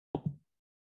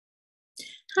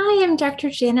Hi, I'm Dr.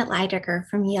 Janet Lydecker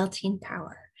from Yale Teen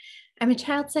Power. I'm a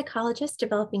child psychologist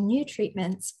developing new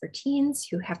treatments for teens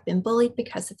who have been bullied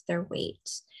because of their weight.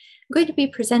 I'm going to be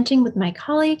presenting with my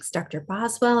colleagues, Dr.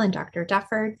 Boswell and Dr.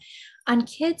 Dufford, on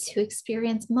kids who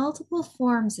experience multiple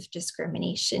forms of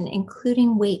discrimination,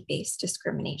 including weight-based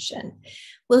discrimination.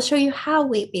 We'll show you how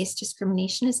weight-based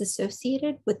discrimination is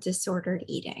associated with disordered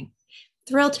eating.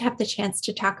 Thrilled to have the chance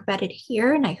to talk about it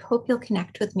here, and I hope you'll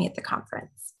connect with me at the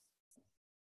conference.